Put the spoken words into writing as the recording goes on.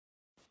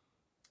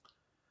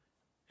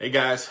Hey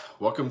guys,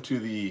 welcome to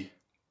the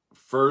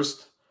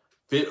first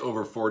Fit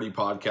Over 40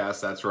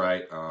 podcast. That's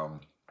right.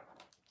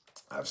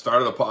 I've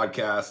started a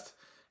podcast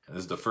and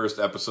this is the first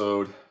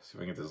episode. Let's see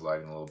if I can get this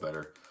lighting a little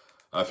better.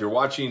 If you're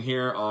watching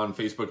here on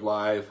Facebook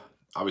Live,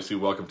 obviously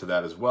welcome to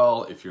that as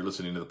well. If you're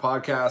listening to the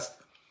podcast,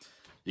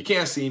 you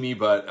can't see me,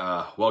 but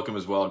welcome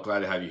as well.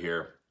 Glad to have you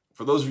here.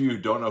 For those of you who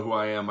don't know who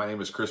I am, my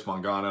name is Chris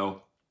Mangano.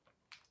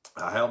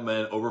 I help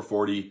men over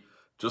 40,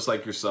 just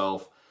like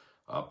yourself,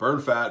 burn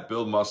fat,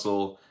 build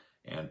muscle,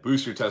 and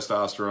boost your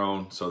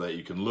testosterone so that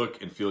you can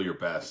look and feel your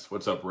best.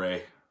 What's up,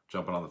 Ray?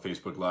 Jumping on the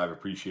Facebook Live,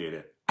 appreciate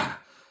it.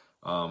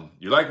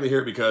 You're likely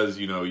here because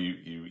you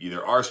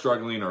either are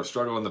struggling or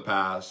struggled in the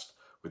past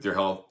with your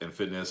health and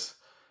fitness,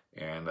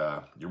 and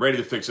you're ready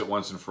to fix it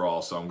once and for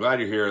all. So I'm glad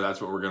you're here. That's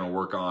what we're going to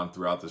work on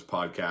throughout this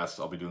podcast.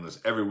 I'll be doing this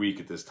every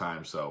week at this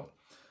time, so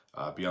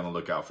be on the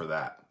lookout for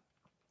that.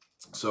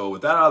 So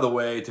with that out of the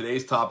way,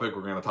 today's topic,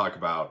 we're going to talk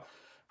about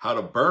how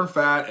to burn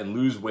fat and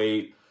lose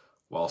weight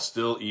while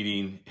still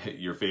eating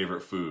your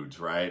favorite foods,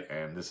 right?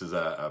 And this is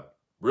a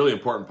really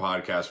important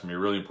podcast for me, a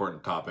really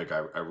important topic.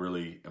 I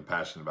really am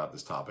passionate about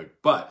this topic.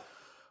 But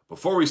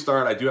before we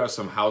start, I do have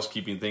some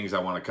housekeeping things I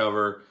want to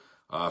cover.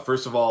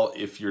 First of all,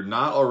 if you're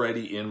not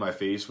already in my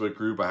Facebook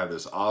group, I have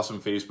this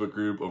awesome Facebook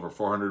group, over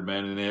 400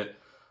 men in it.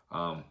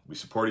 We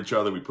support each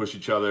other, we push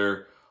each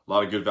other, a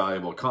lot of good,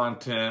 valuable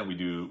content. We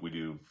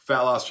do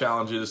fat loss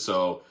challenges,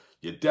 so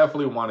you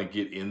definitely want to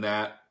get in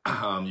that.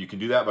 You can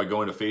do that by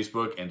going to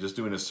Facebook and just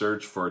doing a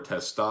search for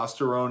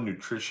Testosterone,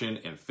 Nutrition,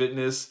 and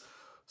Fitness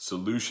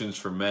Solutions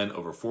for Men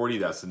Over 40.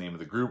 That's the name of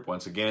the group.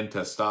 Once again,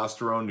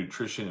 Testosterone,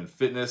 Nutrition, and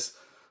Fitness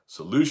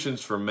Solutions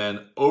for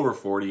Men Over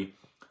 40.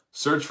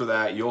 Search for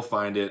that. You'll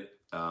find it.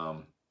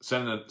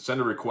 Send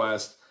a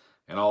request,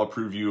 and I'll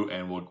approve you,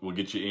 and we'll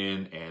get you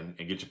in and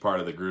get you part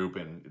of the group.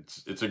 And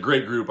it's a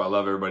great group. I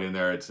love everybody in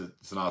there. It's an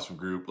awesome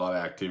group, a lot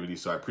of activity.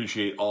 So I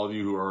appreciate all of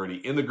you who are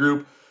already in the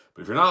group.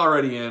 But if you're not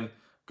already in,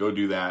 go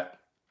do that.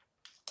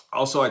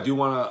 Also, I do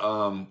want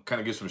to kind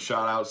of give some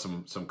shout outs,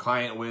 some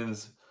client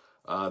wins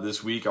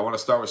this week. I want to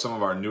start with some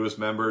of our newest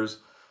members.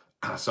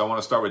 So I want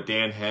to start with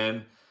Dan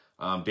Henn.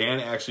 Dan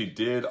actually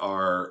did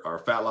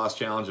our fat loss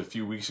challenge a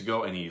few weeks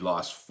ago, and he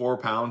lost 4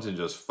 pounds in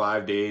just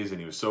 5 days. And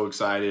he was so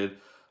excited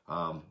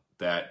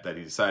that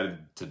he decided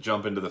to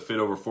jump into the Fit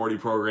Over 40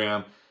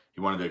 program.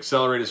 He wanted to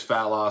accelerate his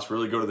fat loss,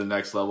 really go to the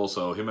next level.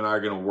 So him and I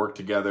are going to work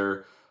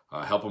together,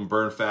 help him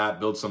burn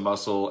fat, build some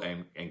muscle,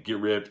 and get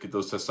ripped, get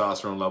those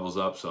testosterone levels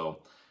up. So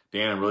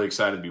Dan, I'm really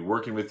excited to be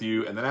working with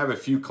you. And then I have a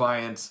few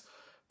clients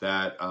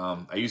that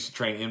I used to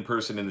train in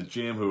person in the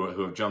gym who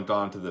have jumped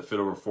on to the Fit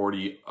Over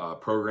 40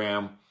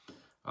 program.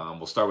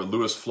 We'll start with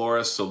Luis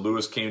Flores. So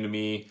Luis came to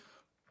me.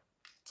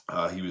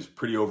 He was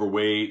pretty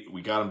overweight.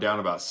 We got him down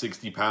about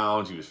 60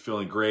 pounds. He was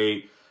feeling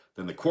great.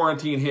 Then the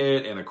quarantine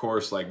hit, and of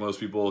course, like most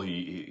people,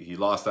 he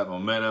lost that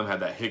momentum,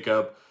 had that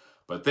hiccup.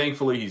 But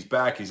thankfully, he's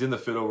back. He's in the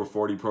Fit Over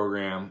 40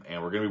 program,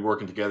 and we're going to be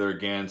working together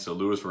again. So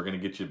Luis, we're going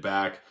to get you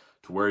back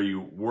to where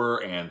you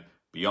were and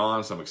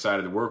beyond. So I'm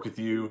excited to work with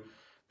you.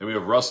 Then we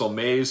have Russell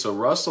Mays. So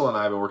Russell and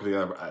I have been working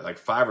together like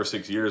 5 or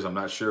 6 years. I'm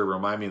not sure.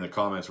 Remind me in the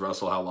comments,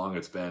 Russell, how long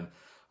it's been.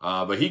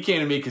 But he came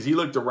to me because he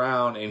looked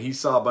around and he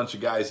saw a bunch of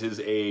guys his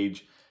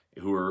age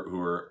who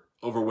were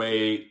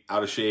overweight,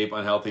 out of shape,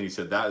 unhealthy. And he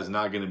said, that is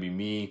not going to be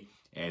me.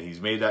 And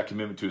he's made that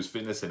commitment to his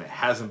fitness, and it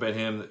hasn't been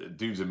him. The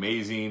dude's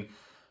amazing.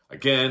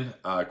 Again,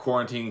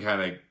 quarantine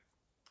kind of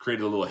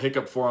created a little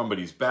hiccup for him, but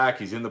he's back.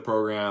 He's in the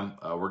program.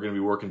 We're going to be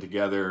working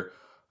together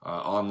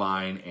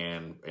online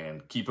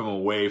and keep him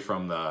away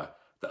from the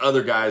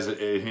other guys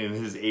in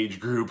his age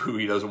group who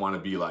he doesn't want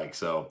to be like.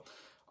 So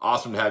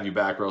awesome to have you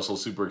back, Russell.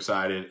 Super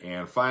excited.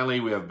 And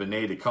finally, we have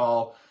Benet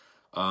DeCall.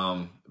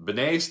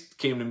 Benet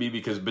came to me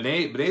because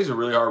Benet's a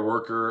really hard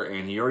worker,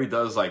 and he already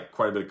does like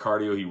quite a bit of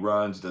cardio. He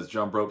runs, does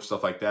jump rope,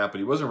 stuff like that, but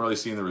he wasn't really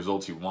seeing the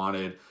results he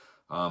wanted.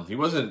 He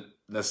wasn't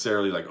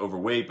necessarily like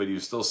overweight, but he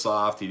was still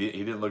soft. He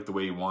didn't look the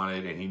way he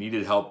wanted, and he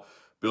needed help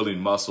building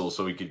muscle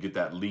so he could get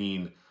that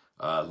lean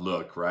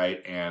look,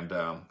 right? And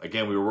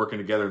again, we were working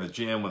together in the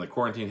gym. When the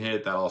quarantine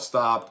hit, that all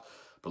stopped.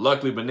 But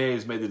luckily,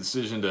 Benet's made the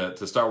decision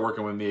to start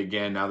working with me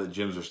again now that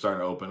gyms are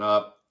starting to open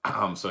up,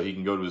 so he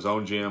can go to his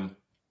own gym.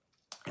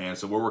 And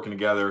so we're working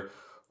together.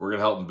 We're going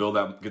to help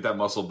him get that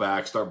muscle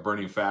back, start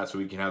burning fat so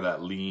he can have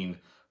that lean,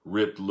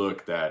 ripped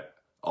look that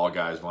all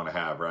guys want to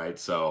have, right?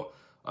 So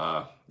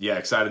yeah,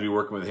 excited to be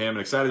working with him and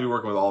excited to be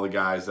working with all the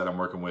guys that I'm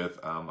working with.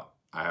 I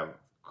have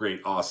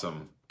great,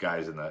 awesome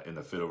guys in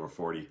the Fit Over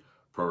 40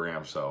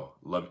 program. So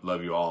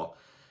love you all.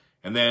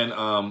 And then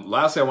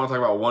lastly, I want to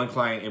talk about one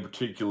client in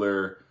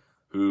particular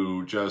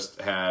who just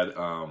had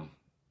an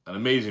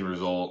amazing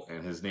result,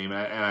 and his name,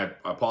 and I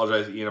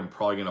apologize, Ian, I'm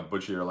probably going to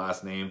butcher your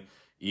last name,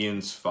 Ian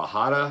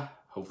Sfahada.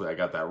 Hopefully I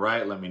got that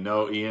right. Let me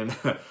know, Ian.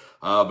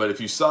 But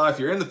if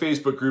you're in the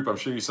Facebook group, I'm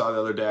sure you saw the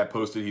other day I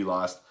posted he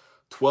lost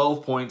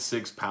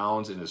 12.6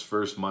 pounds in his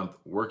first month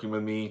working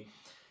with me.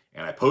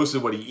 And I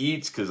posted what he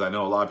eats because I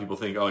know a lot of people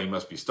think, oh, he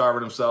must be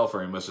starving himself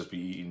or he must just be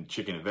eating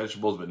chicken and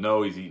vegetables. But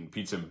no, he's eating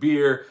pizza and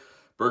beer,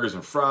 burgers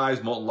and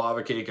fries, molten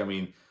lava cake. I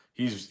mean,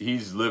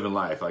 he's living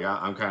life. Like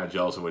I'm kind of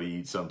jealous of what he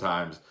eats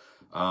sometimes.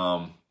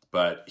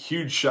 But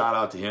huge shout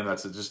out to him.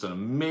 That's just an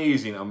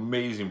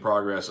amazing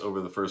progress over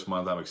the first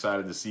month. I'm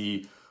excited to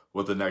see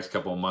what the next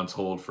couple of months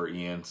hold for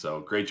Ian. So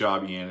great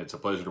job, Ian. It's a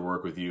pleasure to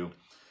work with you.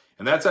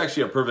 And that's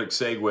actually a perfect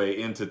segue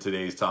into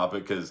today's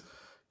topic, because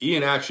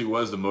Ian actually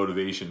was the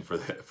motivation for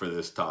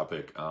this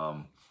topic.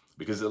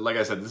 Because like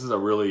I said, this is a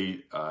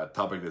really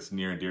topic that's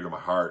near and dear to my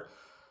heart.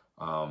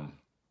 And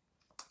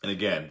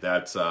again,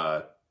 that's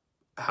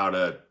how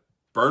to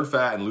burn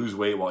fat and lose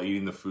weight while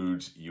eating the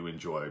foods you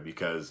enjoy.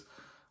 Because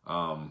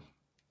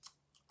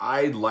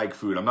I like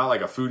food. I'm not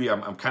like a foodie.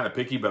 I'm kind of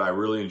picky, but I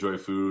really enjoy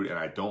food, and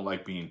I don't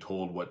like being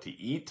told what to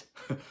eat.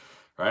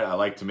 Right? I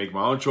like to make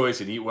my own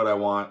choice and eat what I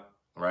want.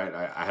 Right?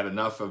 I had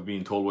enough of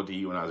being told what to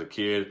eat when I was a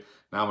kid.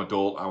 Now I'm an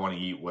adult. I want to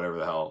eat whatever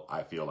the hell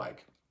I feel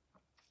like.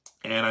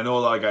 And I know a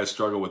lot of guys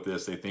struggle with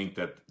this. They think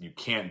that you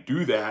can't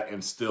do that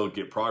and still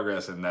get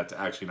progress, and that's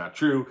actually not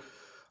true.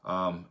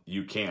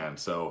 You can.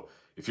 So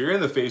if you're in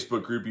the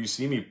Facebook group, you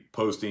see me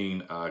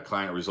posting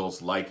client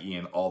results like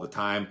Ian all the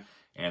time.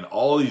 And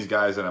all these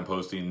guys that I'm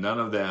posting, none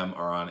of them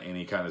are on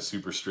any kind of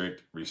super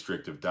strict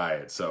restrictive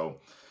diet. So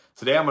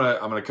today I'm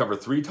gonna cover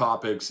 3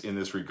 topics in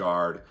this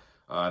regard.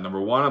 Number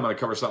 1, I'm gonna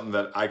cover something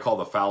that I call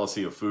the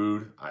fallacy of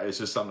food. It's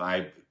just something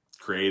I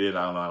created.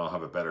 I don't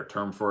have a better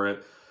term for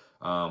it.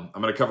 I'm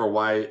gonna cover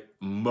why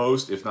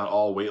most, if not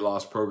all, weight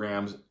loss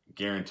programs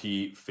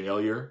guarantee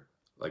failure.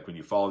 Like when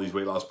you follow these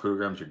weight loss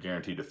programs, you're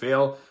guaranteed to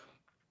fail.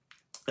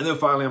 And then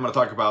finally, I'm gonna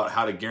talk about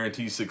how to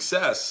guarantee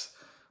success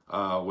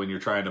when you're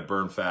trying to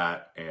burn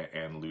fat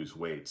and lose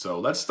weight. So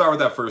let's start with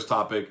that first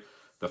topic,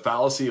 the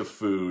fallacy of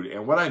food.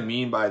 And what I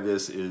mean by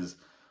this is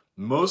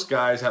most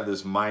guys have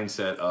this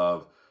mindset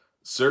of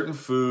certain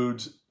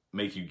foods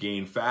make you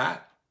gain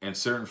fat and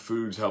certain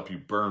foods help you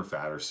burn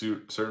fat, or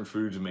certain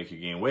foods make you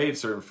gain weight,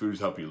 certain foods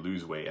help you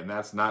lose weight. And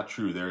that's not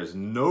true. There is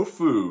no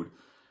food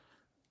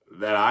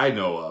that I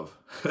know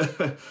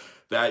of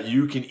that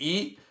you can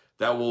eat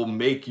that will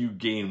make you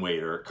gain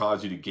weight or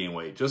cause you to gain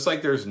weight. Just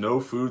like there's no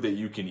food that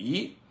you can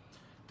eat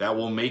that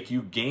will make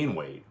you gain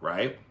weight,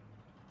 right?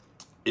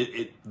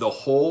 The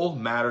whole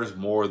matters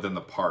more than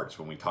the parts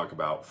when we talk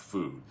about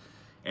food.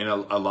 And a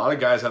lot of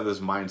guys have this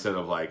mindset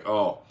of like,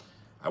 oh,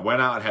 I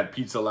went out and had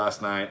pizza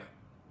last night,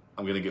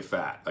 I'm gonna get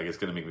fat. Like it's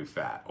gonna make me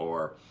fat.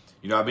 Or,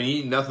 you know, I've been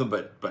eating nothing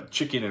but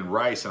chicken and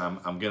rice, and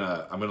I'm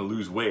gonna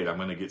lose weight. I'm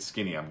gonna get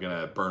skinny. I'm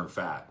gonna burn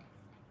fat.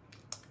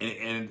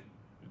 And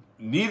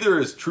neither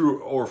is true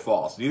or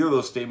false. Neither of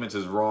those statements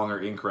is wrong or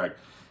incorrect.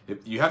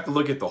 You have to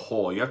look at the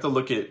whole. You have to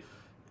look at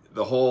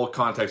the whole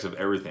context of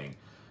everything.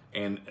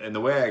 And the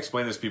way I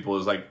explain this to people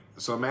is like,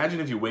 so imagine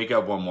if you wake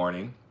up one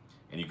morning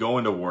and you go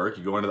into work,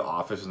 you go into the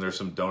office, and there's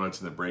some donuts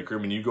in the break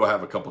room, and you go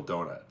have a couple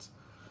donuts.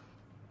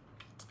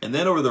 And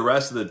then over the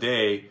rest of the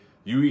day,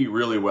 you eat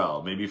really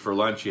well. Maybe for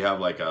lunch you have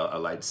like a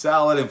light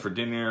salad, and for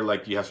dinner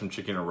like you have some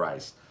chicken and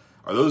rice.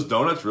 Are those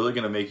donuts really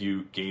gonna make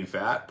you gain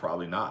fat?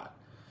 Probably not.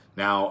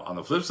 Now, on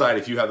the flip side,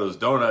 if you have those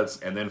donuts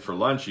and then for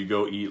lunch you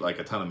go eat like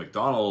a ton of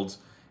McDonald's,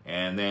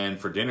 and then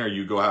for dinner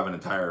you go have an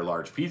entire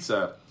large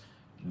pizza,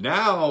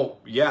 now,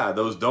 yeah,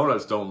 those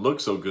donuts don't look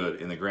so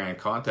good in the grand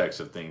context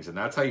of things. And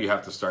that's how you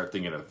have to start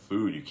thinking of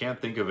food. You can't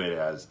think of it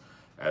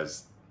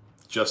as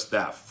just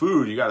that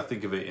food. You got to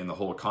think of it in the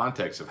whole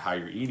context of how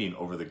you're eating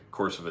over the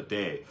course of a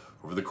day,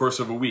 over the course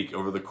of a week,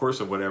 over the course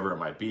of whatever it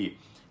might be.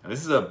 And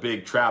this is a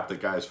big trap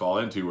that guys fall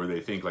into, where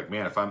they think like,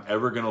 man, if I'm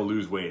ever going to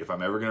lose weight, if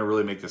I'm ever going to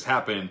really make this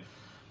happen,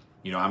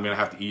 you know, I'm going to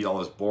have to eat all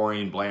this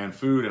boring, bland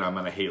food, and I'm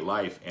going to hate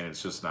life. And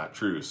it's just not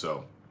true.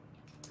 So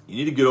you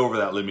need to get over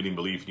that limiting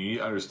belief. You need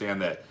to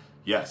understand that,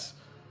 yes,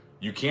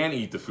 you can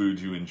eat the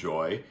foods you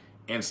enjoy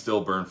and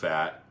still burn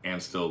fat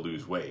and still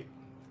lose weight.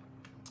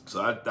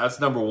 So that's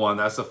number 1.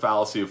 That's the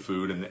fallacy of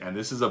food. And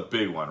this is a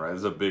big one, right? This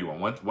is a big one.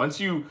 Once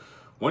you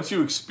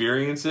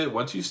experience it,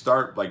 once you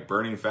start like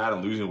burning fat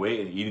and losing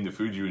weight and eating the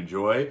food you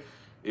enjoy,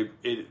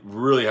 it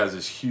really has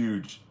this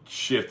huge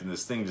shift, and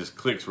this thing just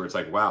clicks where it's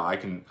like, wow, I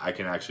can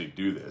actually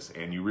do this.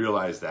 And you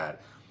realize that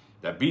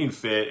being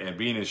fit and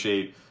being in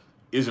shape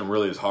isn't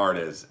really as hard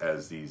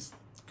as these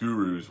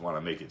gurus want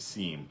to make it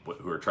seem,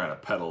 who are trying to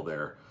peddle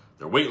their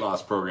weight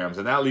loss programs.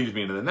 And that leads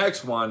me into the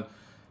next one,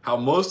 how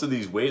most of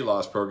these weight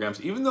loss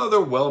programs, even though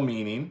they're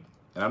well-meaning,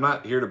 and I'm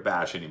not here to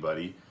bash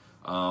anybody,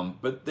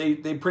 but they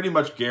pretty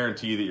much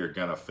guarantee that you're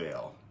gonna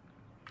fail.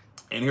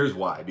 And here's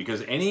why.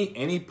 Because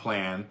any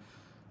plan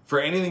for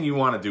anything you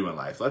want to do in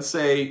life, let's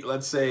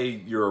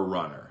say you're a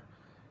runner,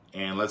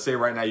 and let's say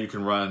right now you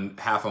can run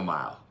half a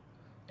mile,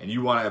 and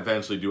you want to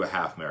eventually do a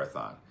half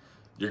marathon.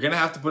 You're going to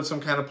have to put some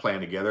kind of plan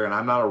together, and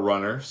I'm not a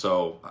runner,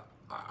 so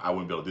I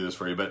wouldn't be able to do this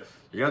for you, but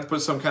you're going to have to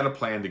put some kind of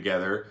plan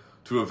together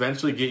to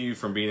eventually get you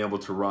from being able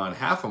to run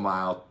half a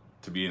mile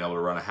to being able to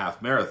run a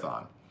half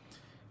marathon.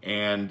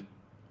 And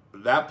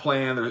that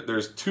plan,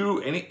 there's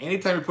two,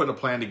 anytime you're putting a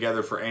plan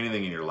together for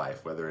anything in your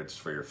life, whether it's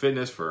for your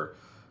fitness, for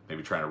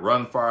maybe trying to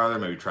run farther,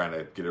 maybe trying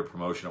to get a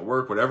promotion at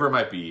work, whatever it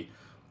might be,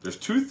 there's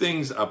 2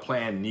 things a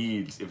plan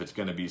needs if it's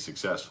going to be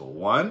successful.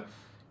 1,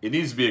 it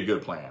needs to be a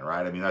good plan,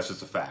 right? I mean, that's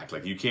just a fact.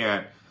 Like you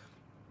can't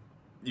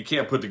you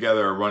can't put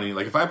together a running,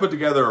 like if I put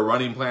together a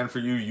running plan for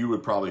you, you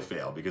would probably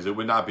fail because it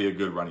would not be a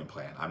good running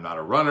plan. I'm not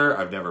a runner.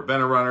 I've never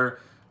been a runner.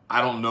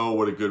 I don't know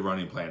what a good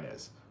running plan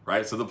is,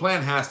 right? So the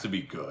plan has to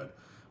be good.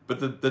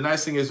 But the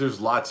nice thing is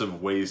there's lots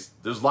of ways,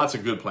 there's lots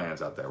of good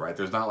plans out there, right?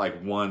 There's not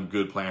like one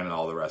good plan and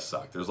all the rest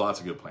suck. There's lots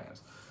of good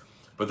plans.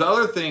 But the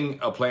other thing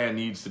a plan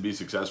needs to be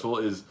successful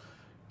is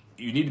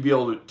you need to be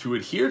able to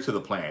adhere to the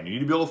plan. You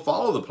need to be able to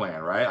follow the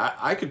plan, right?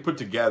 I could put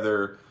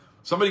together,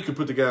 somebody could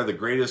put together the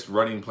greatest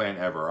running plan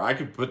ever. I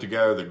could put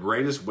together the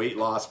greatest weight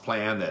loss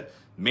plan that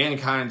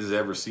mankind has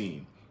ever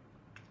seen.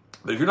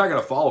 But if you're not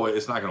going to follow it,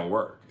 it's not going to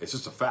work. It's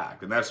just a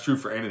fact. And that's true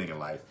for anything in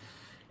life.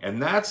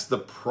 And that's the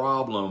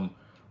problem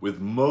with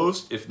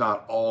most, if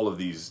not all of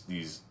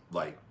these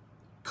like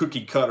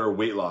cookie cutter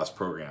weight loss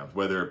programs,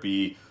 whether it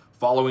be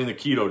following the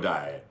keto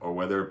diet or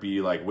whether it be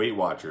like Weight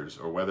Watchers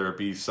or whether it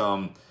be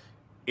some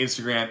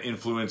Instagram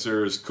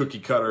influencer's cookie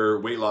cutter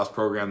weight loss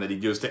program that he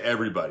gives to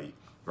everybody,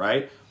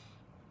 right?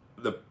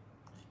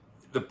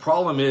 The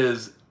problem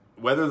is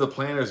whether the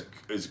plan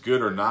is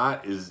good or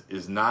not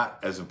is not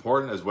as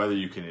important as whether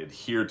you can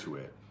adhere to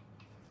it.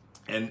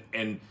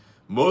 And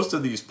most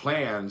of these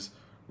plans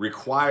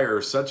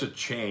require such a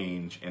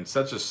change and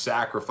such a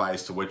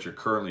sacrifice to what you're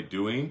currently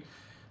doing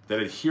that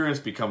adherence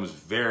becomes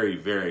very,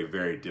 very,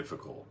 very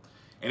difficult.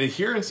 And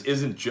adherence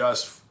isn't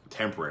just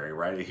temporary,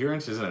 right?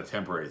 Adherence isn't a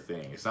temporary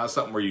thing. It's not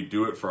something where you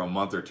do it for a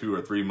month or 2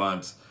 or 3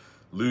 months,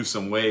 lose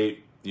some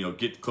weight,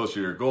 get closer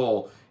to your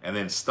goal and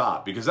then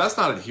stop, because that's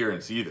not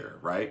adherence either,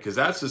 right? Because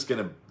that's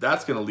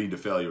gonna lead to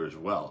failure as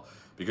well.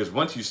 Because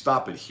once you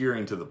stop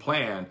adhering to the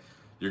plan,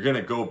 you're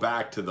gonna go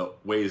back to the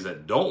ways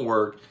that don't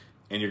work,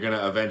 and you're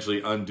gonna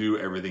eventually undo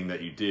everything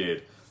that you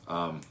did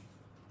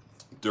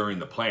during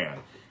the plan.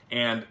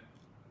 And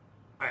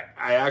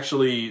I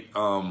actually,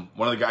 one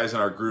of the guys in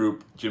our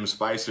group, Jim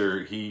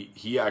Spicer,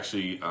 he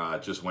actually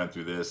just went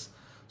through this.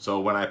 So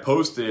when I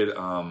posted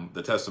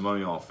the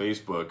testimonial on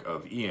Facebook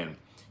of Ian,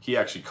 he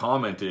actually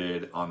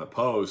commented on the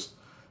post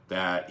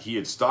that he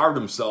had starved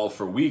himself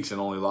for weeks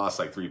and only lost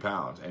like 3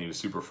 pounds, and he was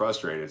super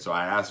frustrated. So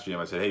I asked Jim,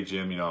 I said, "Hey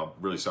Jim,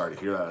 really sorry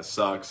to hear that. It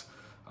sucks.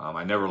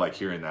 I never like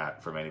hearing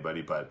that from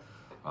anybody, but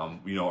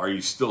are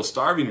you still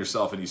starving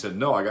yourself?" And he said,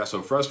 "No, I got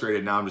so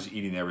frustrated. Now I'm just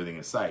eating everything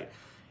in sight."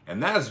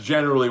 And that's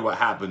generally what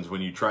happens when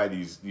you try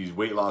these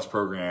weight loss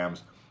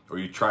programs or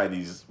you try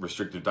these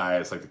restrictive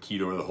diets like the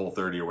keto or the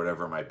Whole30 or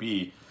whatever it might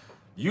be.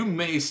 You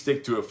may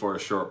stick to it for a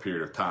short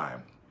period of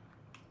time,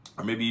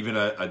 or maybe even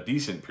a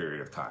decent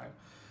period of time.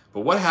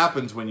 But what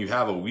happens when you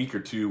have a week or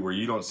two where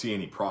you don't see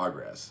any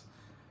progress?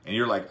 And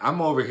you're like,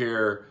 I'm over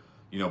here,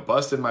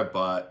 busting my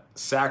butt,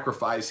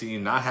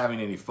 sacrificing, not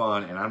having any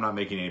fun, and I'm not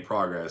making any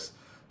progress.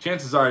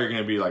 Chances are you're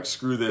going to be like,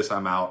 screw this,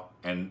 I'm out.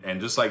 And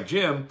just like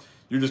Jim,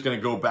 you're just going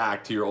to go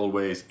back to your old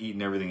ways,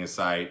 eating everything in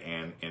sight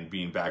and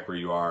being back where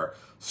you are,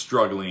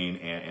 struggling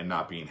and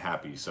not being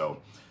happy.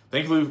 So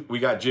thankfully, we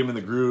got Jim in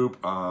the group.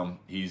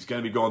 He's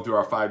going to be going through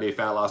our 5-day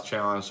fat loss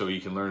challenge so he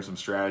can learn some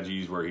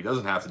strategies where he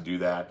doesn't have to do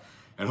that.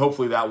 And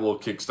hopefully that will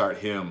kickstart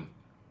him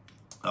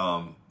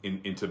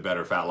into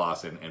better fat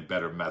loss and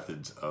better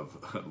methods of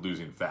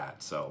losing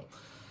fat. So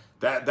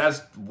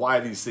that's why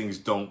these things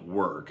don't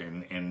work.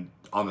 And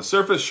on the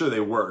surface, sure, they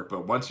work.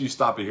 But once you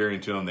stop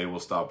adhering to them, they will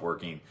stop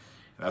working.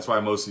 And that's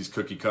why most of these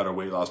cookie cutter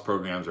weight loss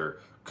programs or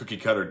cookie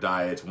cutter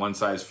diets, one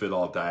size fit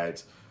all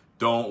diets,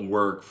 don't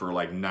work for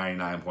like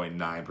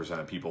 99.9%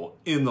 of people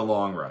in the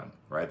long run,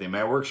 right? They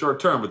might work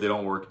short term, but they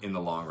don't work in the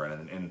long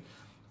run. And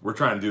we're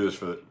trying to do this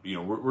for,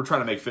 we're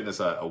trying to make fitness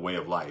a way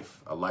of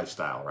life, a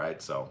lifestyle,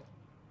 right? So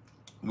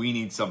we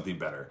need something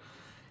better.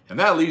 And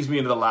that leads me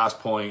into the last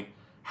point.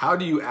 How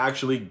do you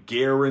actually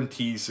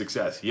guarantee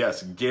success?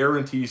 Yes,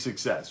 guarantee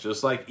success.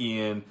 Just like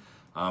Ian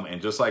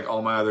and just like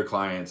all my other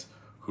clients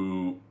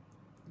who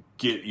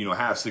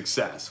have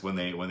success when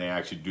they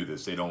actually do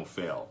this. They don't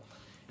fail.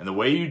 And the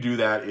way you do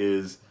that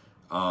is,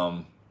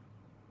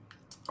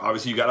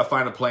 obviously you got to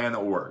find a plan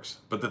that works.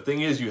 But the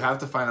thing is, you have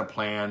to find a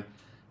plan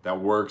that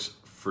works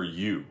for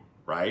you,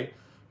 right?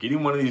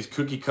 Getting one of these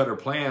cookie cutter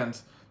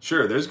plans,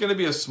 sure, there's going to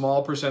be a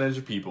small percentage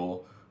of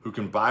people who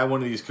can buy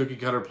one of these cookie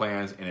cutter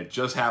plans and it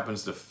just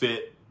happens to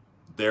fit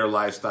their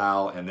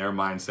lifestyle and their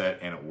mindset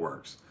and it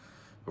works.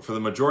 But for the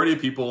majority of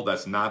people,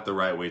 that's not the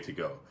right way to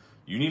go.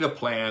 You need a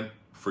plan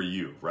for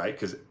you, right?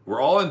 Because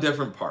we're all in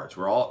different parts.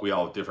 We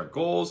all have different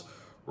goals.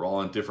 We're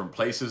all in different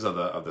places of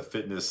the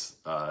fitness,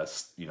 I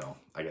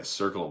guess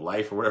circle of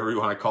life or whatever you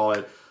want to call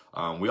it.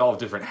 We all have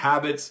different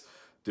habits,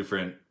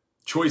 different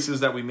choices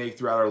that we make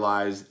throughout our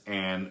lives,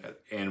 and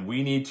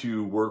we need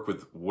to work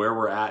with where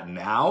we're at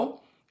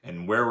now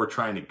and where we're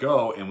trying to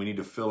go, and we need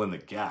to fill in the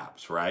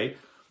gaps, right?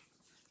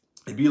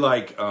 It'd be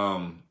like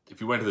if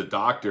you went to the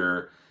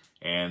doctor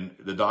and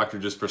the doctor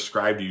just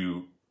prescribed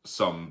you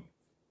some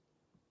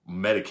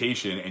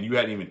medication and you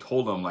hadn't even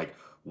told them like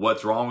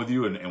what's wrong with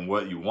you and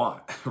what you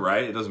want,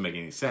 right? It doesn't make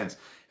any sense.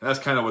 And that's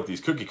kind of what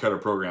these cookie cutter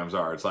programs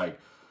are. It's like,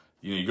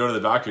 you go to the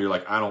doctor, you're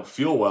like, I don't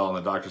feel well. And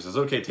the doctor says,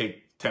 okay,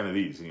 take 10 of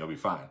these and you'll be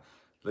fine.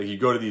 Like you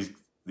go to these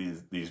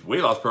these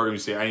weight loss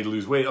programs, you say, I need to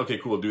lose weight. Okay,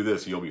 cool, do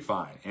this, you'll be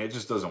fine. And it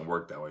just doesn't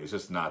work that way. It's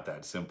just not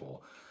that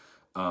simple.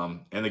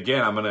 And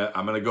again, I'm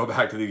gonna go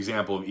back to the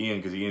example of Ian,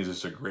 because Ian is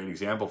just a great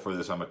example for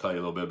this. I'm gonna tell you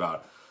a little bit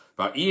about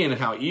Ian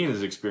and how Ian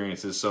has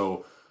experienced this.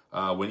 So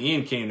when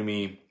Ian came to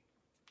me,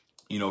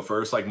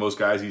 first, like most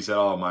guys, he said,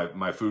 oh,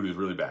 my food is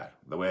really bad.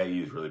 The way I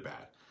eat is really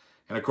bad.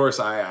 And of course,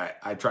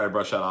 I try to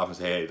brush that off and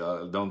say, hey,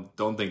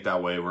 don't think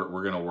that way.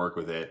 We're gonna work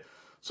with it.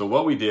 So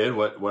what we did,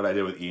 what I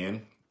did with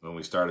Ian when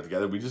we started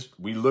together,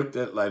 we looked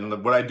at, like,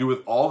 what I do with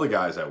all the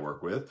guys I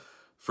work with.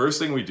 First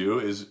thing we do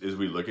is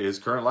we look at his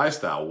current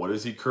lifestyle. What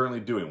is he currently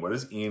doing? What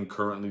is Ian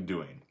currently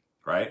doing,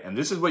 right? And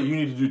this is what you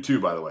need to do too,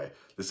 by the way.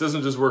 This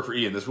doesn't just work for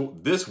Ian.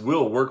 This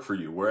will work for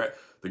you. Where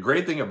the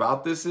great thing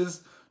about this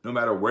is, no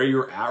matter where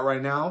you're at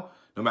right now,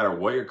 no matter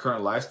what your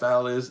current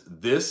lifestyle is,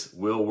 this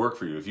will work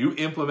for you. If you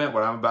implement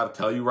what I'm about to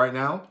tell you right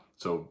now,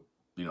 so,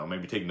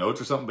 maybe take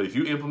notes or something, but if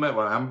you implement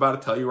what I'm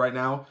about to tell you right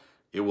now,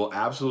 it will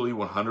absolutely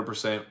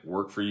 100%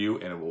 work for you,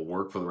 and it will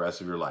work for the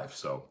rest of your life.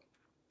 So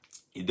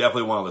you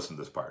definitely want to listen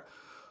to this part.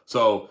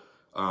 So,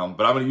 but I'm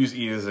going to use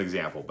Ian as an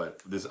example,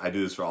 but I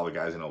do this for all the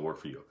guys, and it'll work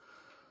for you.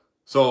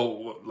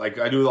 So like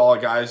I do with all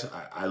the guys,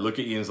 I look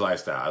at Ian's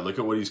lifestyle. I look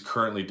at what he's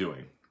currently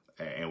doing,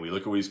 and we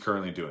look at what he's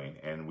currently doing,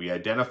 and we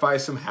identify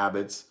some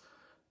habits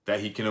that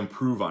he can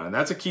improve on. And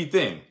that's a key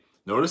thing.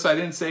 Notice I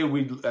didn't say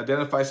we'd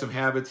identify some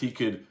habits he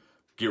could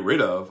get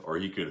rid of, or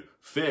he could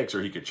fix,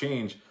 or he could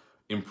change,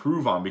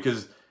 improve on,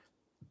 because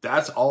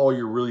that's all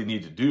you really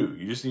need to do.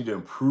 You just need to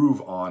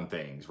improve on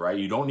things, right?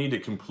 You don't need to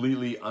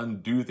completely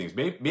undo things.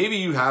 Maybe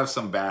you have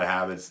some bad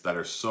habits that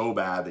are so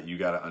bad that you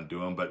got to undo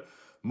them, but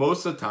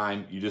most of the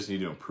time you just need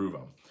to improve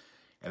them.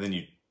 And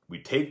then we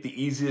take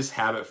the easiest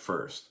habit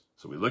first.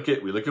 So we look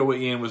at what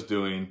Ian was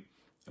doing,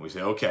 and we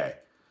say, okay,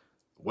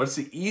 what's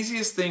the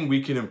easiest thing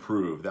we can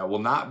improve that will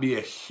not be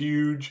a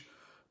huge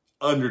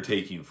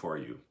undertaking for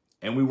you?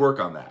 And we work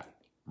on that,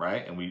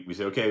 right? And we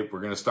say, okay, we're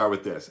going to start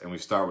with this, and we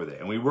start with it,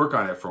 and we work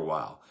on it for a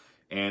while.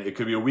 And it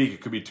could be a week, it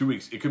could be 2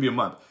 weeks, it could be a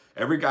month.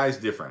 Every guy's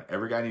different.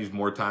 Every guy needs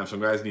more time.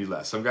 Some guys need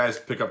less. Some guys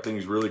pick up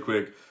things really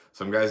quick.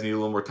 Some guys need a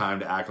little more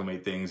time to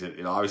acclimate things.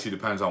 It obviously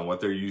depends on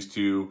what they're used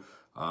to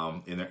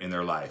in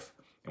their life.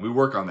 And we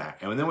work on that.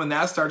 And then when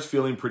that starts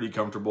feeling pretty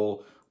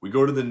comfortable, we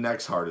go to the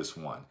next hardest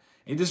one.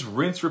 And you just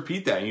rinse,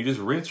 repeat that. And you just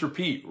rinse,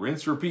 repeat,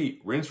 rinse,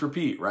 repeat, rinse,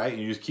 repeat, right? And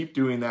you just keep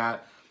doing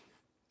that.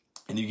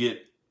 And you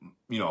get,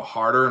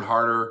 harder and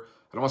harder.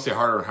 I don't want to say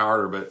harder and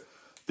harder, but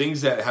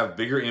things that have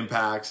bigger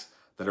impacts,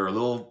 that are a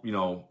little,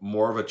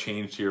 more of a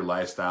change to your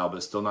lifestyle,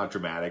 but still not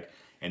dramatic.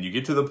 And you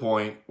get to the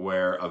point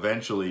where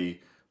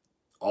eventually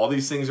all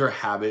these things are a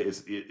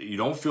habit. You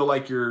don't feel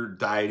like you're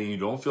dieting. You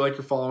don't feel like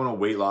you're following a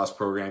weight loss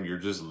program. You're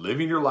just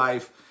living your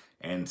life,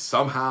 and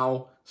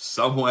somehow,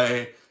 some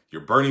way,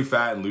 you're burning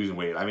fat and losing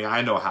weight. I mean,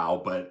 I know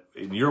how, but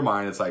in your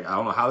mind, it's like, I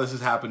don't know how this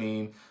is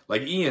happening.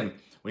 Like Ian,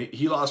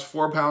 he lost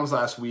 4 pounds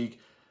last week,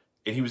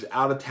 and he was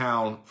out of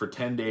town for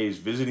 10 days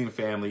visiting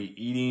family,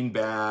 eating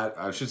bad.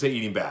 I should say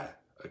eating bad.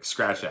 Like,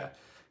 scratch that.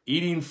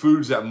 Eating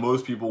foods that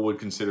most people would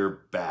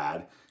consider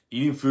bad.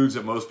 Eating foods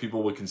that most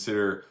people would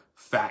consider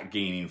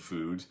fat-gaining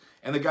foods.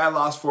 And the guy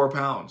lost 4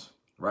 pounds,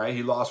 right?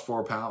 He lost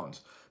 4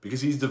 pounds because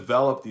he's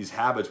developed these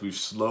habits. We've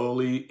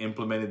slowly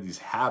implemented these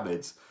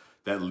habits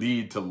that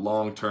lead to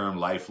long-term,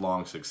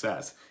 lifelong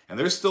success. And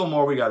there's still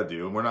more we got to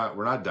do. And we're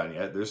not done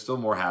yet. There's still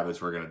more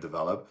habits we're going to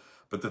develop.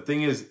 But the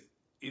thing is,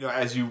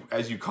 as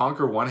you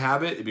conquer one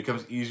habit, it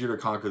becomes easier to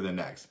conquer the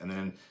next. And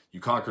then you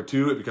conquer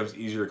 2, it becomes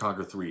easier to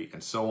conquer 3,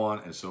 and so on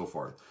and so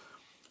forth.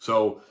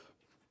 So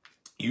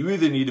you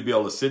either need to be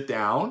able to sit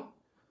down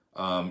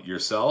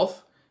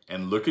yourself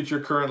and look at your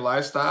current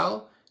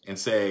lifestyle and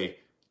say,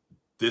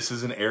 this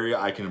is an area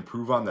I can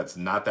improve on that's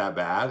not that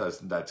bad.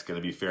 That's going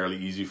to be fairly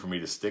easy for me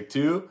to stick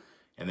to,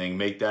 and then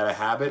make that a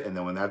habit. And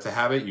then when that's a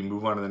habit, you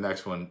move on to the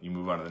next one, you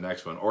move on to the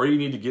next one. Or you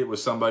need to get with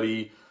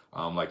somebody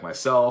like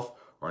myself,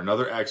 or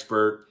another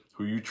expert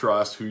who you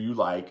trust, who you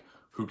like,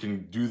 who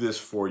can do this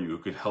for you, who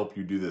can help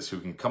you do this, who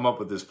can come up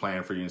with this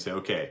plan for you and say,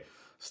 okay,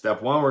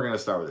 step 1, we're going to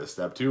start with this.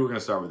 Step 2, we're going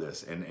to start with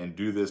this, and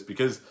do this.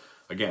 Because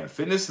again,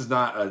 fitness is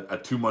not a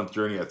 2-month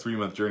journey, a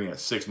 3-month journey, a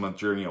 6-month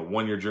journey, a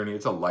 1-year journey.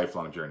 It's a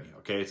lifelong journey.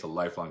 Okay. It's a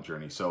lifelong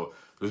journey. So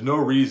there's no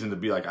reason to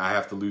be like, I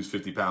have to lose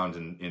 50 pounds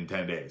in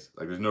 10 days.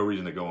 Like, there's no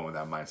reason to go in with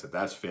that mindset.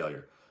 That's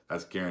failure.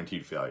 That's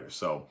guaranteed failure.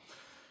 So,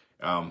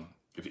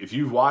 if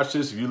you've watched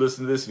this, if you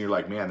listen to this and you're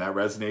like, man, that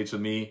resonates with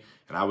me,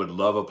 and I would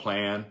love a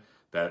plan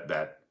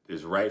that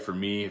is right for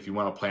me. If you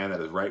want a plan that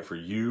is right for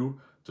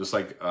you, just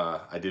like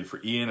I did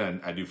for Ian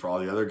and I do for all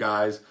the other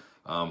guys,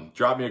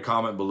 drop me a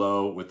comment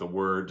below with the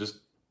word, just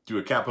do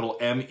a capital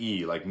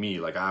M-E, like me,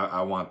 like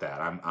I want that.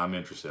 I'm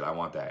interested. I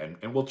want that.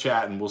 And we'll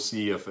chat, and we'll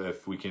see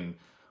if we can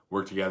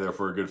work together,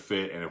 if we're a good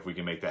fit, and if we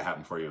can make that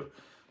happen for you.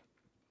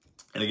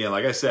 And again,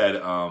 like I said,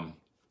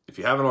 if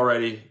you haven't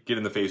already, get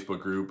in the Facebook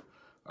group.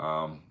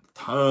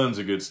 Tons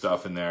of good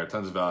stuff in there,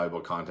 tons of valuable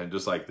content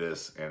just like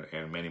this,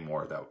 and many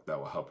more that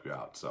will help you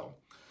out. So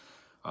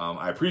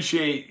I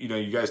appreciate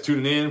you guys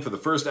tuning in for the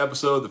first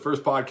episode, the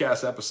first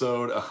podcast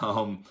episode.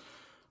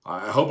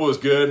 I hope it was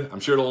good. I'm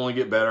sure it'll only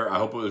get better. I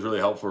hope it was really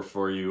helpful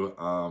for you.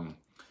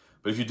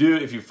 But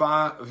if you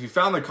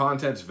found the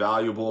contents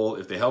valuable,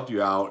 if they helped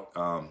you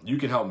out, you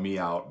can help me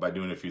out by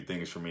doing a few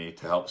things for me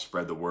to help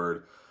spread the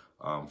word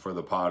for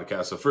the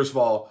podcast. So first of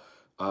all,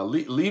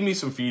 leave me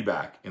some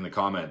feedback in the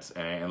comments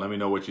and let me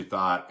know what you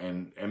thought,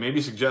 and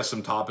maybe suggest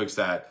some topics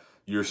that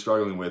you're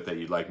struggling with that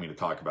you'd like me to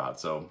talk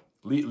about. So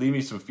leave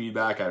me some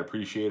feedback. I'd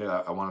appreciate it.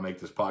 I want to make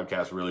this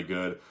podcast really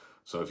good.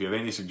 So if you have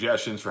any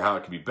suggestions for how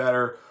it could be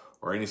better,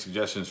 or any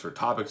suggestions for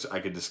topics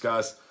I could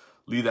discuss,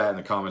 leave that in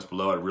the comments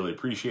below. I'd really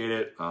appreciate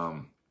it.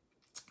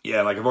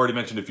 Yeah, like I've already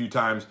mentioned a few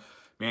times,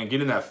 man,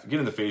 get in the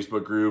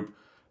Facebook group.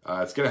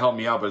 It's going to help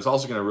me out, but it's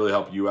also going to really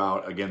help you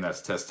out. Again,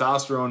 that's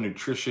Testosterone,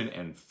 Nutrition,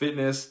 and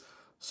Fitness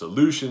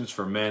Solutions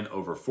for Men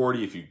Over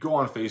 40. If you go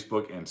on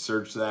Facebook and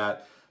search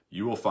that,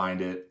 you will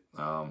find it.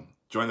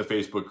 Join the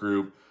Facebook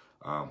group.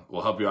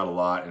 Will help you out a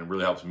lot, and it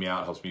really helps me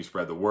out, helps me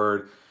spread the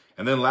word.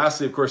 And then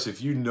lastly, of course,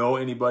 if you know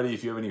anybody,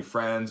 if you have any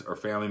friends or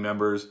family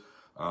members,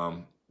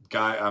 I'm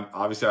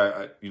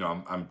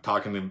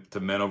talking to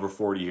men over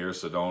 40 here,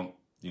 so don't,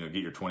 get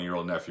your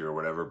 20-year-old nephew or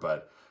whatever,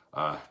 but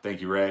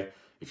thank you, Ray.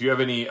 If you have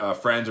any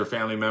friends or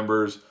family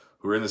members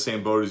who are in the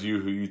same boat as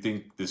you, who you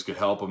think this could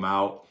help them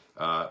out,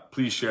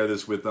 please share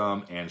this with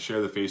them and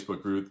share the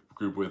Facebook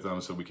group with them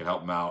so we can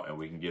help them out and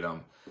we can get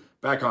them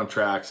back on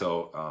track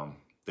so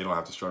they don't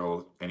have to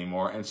struggle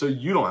anymore. And so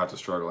you don't have to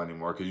struggle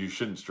anymore, because you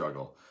shouldn't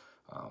struggle.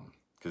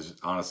 Because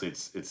honestly,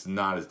 it's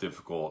not as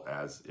difficult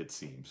as it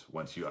seems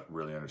once you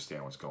really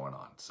understand what's going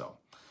on. So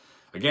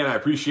again, I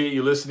appreciate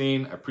you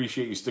listening. I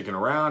appreciate you sticking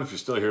around if you're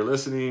still here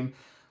listening.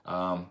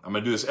 I'm going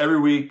to do this every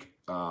week.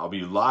 I'll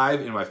be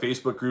live in my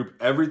Facebook group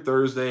every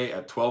Thursday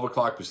at 12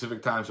 o'clock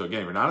Pacific time. So again,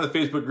 if you're not in the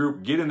Facebook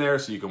group, get in there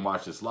so you can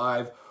watch this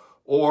live.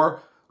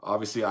 Or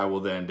obviously, I will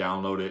then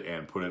download it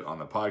and put it on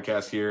the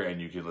podcast here, and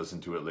you can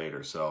listen to it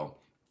later. So,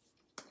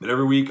 but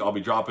every week I'll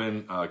be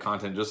dropping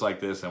content just like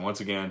this. And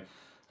once again,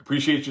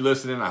 appreciate you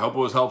listening. I hope it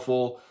was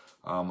helpful.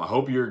 I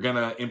hope you're going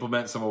to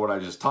implement some of what I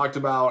just talked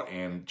about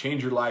and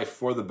change your life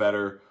for the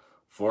better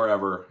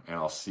forever. And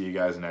I'll see you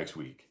guys next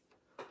week.